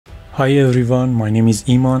Hi everyone, my name is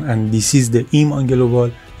Iman and this is the Iman Global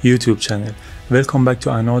YouTube channel. Welcome back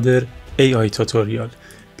to another AI tutorial.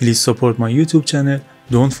 Please support my YouTube channel.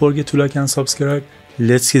 Don't forget to like and subscribe.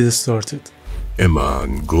 Let's get started.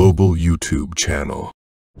 Iman Global YouTube channel.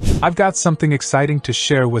 I've got something exciting to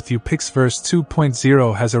share with you. PixVerse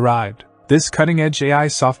 2.0 has arrived. This cutting-edge AI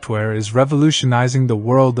software is revolutionizing the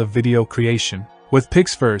world of video creation. With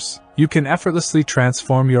PixVerse, you can effortlessly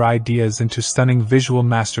transform your ideas into stunning visual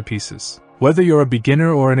masterpieces. Whether you're a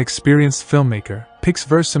beginner or an experienced filmmaker,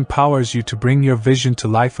 PixVerse empowers you to bring your vision to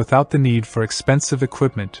life without the need for expensive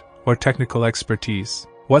equipment or technical expertise.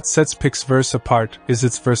 What sets PixVerse apart is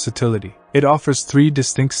its versatility. It offers three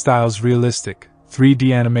distinct styles: realistic,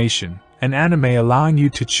 3D animation, and anime, allowing you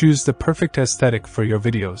to choose the perfect aesthetic for your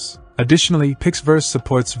videos. Additionally, PixVerse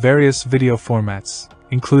supports various video formats,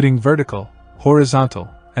 including vertical, horizontal,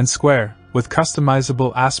 and square, with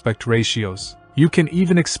customizable aspect ratios. You can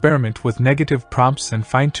even experiment with negative prompts and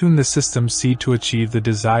fine-tune the system to achieve the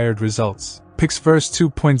desired results. PixVerse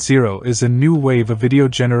 2.0 is a new wave of video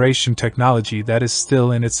generation technology that is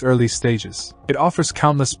still in its early stages. It offers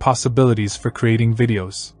countless possibilities for creating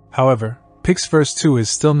videos. However, PixVerse 2 is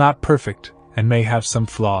still not perfect and may have some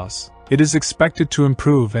flaws. It is expected to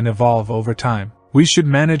improve and evolve over time. We should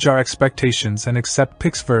manage our expectations and accept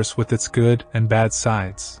PixVerse with its good and bad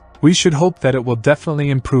sides. We should hope that it will definitely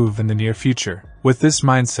improve in the near future. With this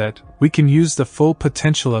mindset, we can use the full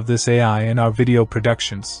potential of this AI in our video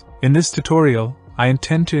productions. In this tutorial, I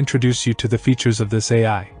intend to introduce you to the features of this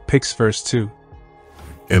AI, PixVerse 2.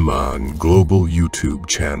 Iman Global YouTube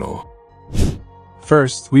channel.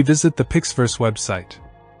 First, we visit the PixVerse website.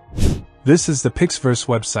 This is the PixVerse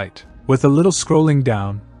website. With a little scrolling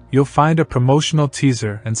down, you'll find a promotional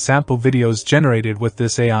teaser and sample videos generated with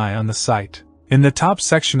this AI on the site. In the top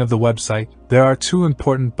section of the website, there are two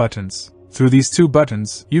important buttons. Through these two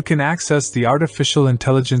buttons, you can access the artificial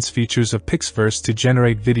intelligence features of PixVerse to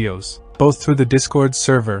generate videos, both through the Discord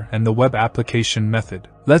server and the web application method.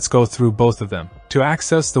 Let's go through both of them. To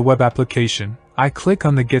access the web application, I click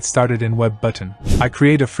on the Get Started in Web button. I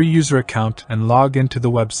create a free user account and log into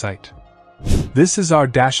the website. This is our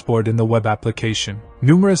dashboard in the web application.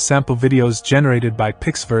 Numerous sample videos generated by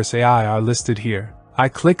PixVerse AI are listed here. I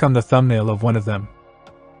click on the thumbnail of one of them.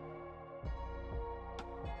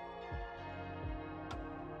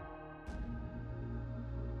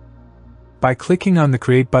 By clicking on the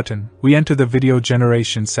Create button, we enter the video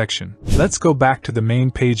generation section. Let's go back to the main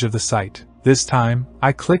page of the site. This time,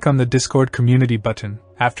 I click on the Discord community button.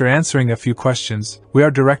 After answering a few questions, we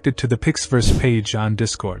are directed to the PixVerse page on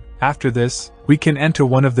Discord. After this, we can enter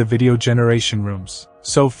one of the video generation rooms.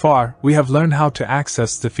 So far, we have learned how to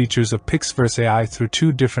access the features of PixVerse AI through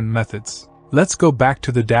two different methods. Let's go back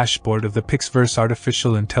to the dashboard of the PixVerse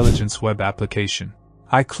Artificial Intelligence web application.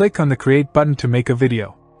 I click on the Create button to make a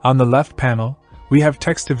video. On the left panel, we have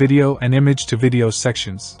text-to-video and image-to-video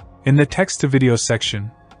sections. In the text-to-video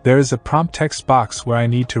section, there is a prompt text box where I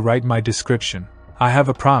need to write my description. I have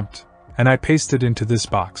a prompt, and I paste it into this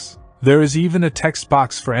box. There is even a text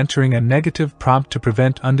box for entering a negative prompt to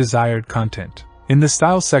prevent undesired content. In the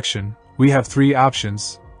style section, we have three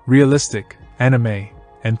options: realistic, anime,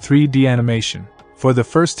 and 3D animation. For the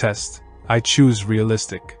first test, I choose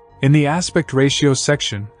realistic. In the aspect ratio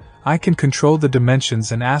section, I can control the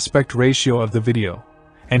dimensions and aspect ratio of the video,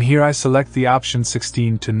 and here I select the option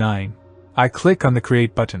 16:9. I click on the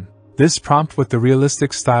Create button. This prompt with the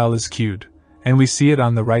realistic style is queued, and we see it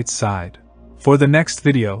on the right side. For the next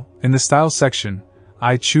video, in the Style section,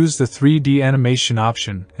 I choose the 3D animation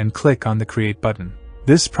option and click on the Create button.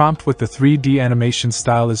 This prompt with the 3D animation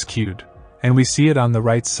style is queued, and we see it on the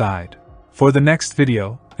right side. For the next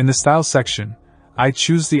video, in the Style section, I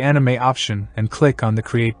choose the Anime option and click on the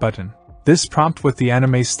Create button. This prompt with the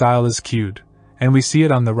anime style is queued, and we see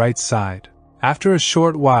it on the right side. After a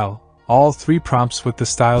short while, all three prompts with the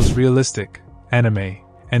styles realistic, anime,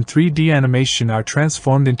 and 3D animation are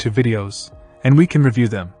transformed into videos, and we can review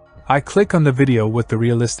them. I click on the video with the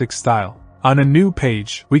realistic style. On a new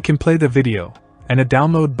page, we can play the video, and a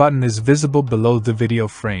download button is visible below the video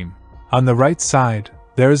frame. On the right side,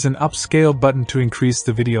 there is an upscale button to increase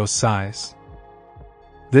the video size.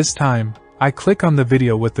 This time, I click on the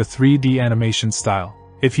video with the 3D animation style.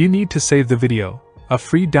 If you need to save the video, a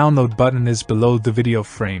free download button is below the video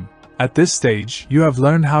frame. At this stage, you have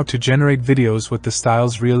learned how to generate videos with the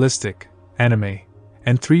styles realistic, anime,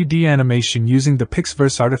 and 3D animation using the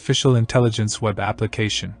PixVerse Artificial Intelligence web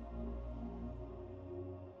application.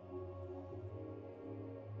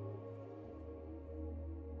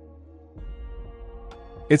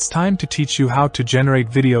 it's time to teach you how to generate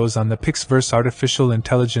videos on the PixVerse Artificial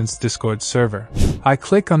Intelligence Discord server. I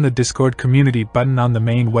click on the Discord community button on the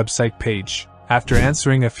main website page. After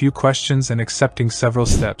answering a few questions and accepting several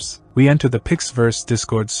steps, we enter the PixVerse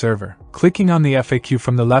Discord server. Clicking on the FAQ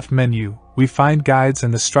from the left menu, we find guides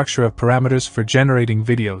and the structure of parameters for generating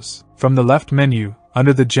videos. From the left menu,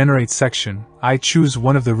 under the Generate section, I choose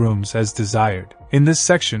one of the rooms as desired. In this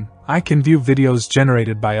section, I can view videos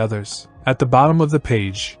generated by others. At the bottom of the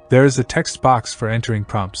page, there is a text box for entering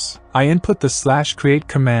prompts. I input the /create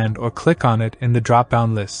command or click on it in the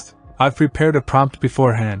drop-down list. I've prepared a prompt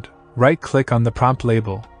beforehand. Right-click on the prompt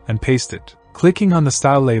label and paste it. Clicking on the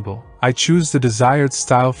style label, I choose the desired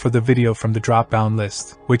style for the video from the drop-down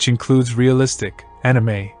list, which includes realistic,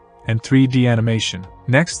 anime, and 3D animation.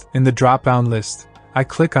 Next, in the drop-down list, I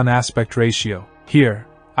click on aspect ratio. Here,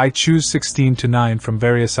 I choose 16:9 from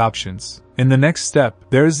various options. In the next step,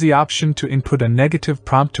 there is the option to input a negative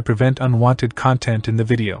prompt to prevent unwanted content in the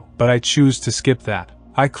video, but I choose to skip that.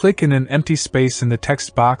 I click in an empty space in the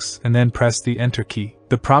text box and then press the Enter key.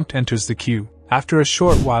 The prompt enters the queue. After a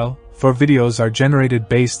short while, 4 videos are generated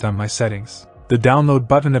based on my settings. The download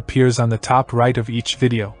button appears on the top right of each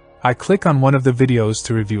video. I click on one of the videos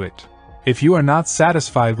to review it. If you are not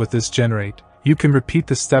satisfied with this generate, you can repeat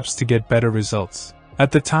the steps to get better results.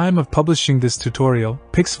 At the time of publishing this tutorial,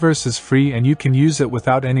 PixVerse is free and you can use it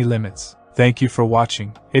without any limits. Thank you for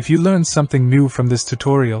watching. If you learned something new from this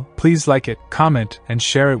tutorial, please like it, comment, and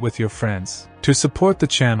share it with your friends. To support the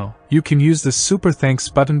channel, you can use the super thanks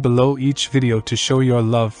button below each video to show your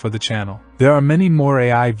love for the channel. There are many more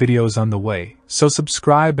AI videos on the way, so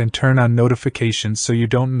subscribe and turn on notifications so you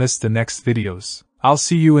don't miss the next videos. I'll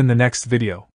see you in the next video.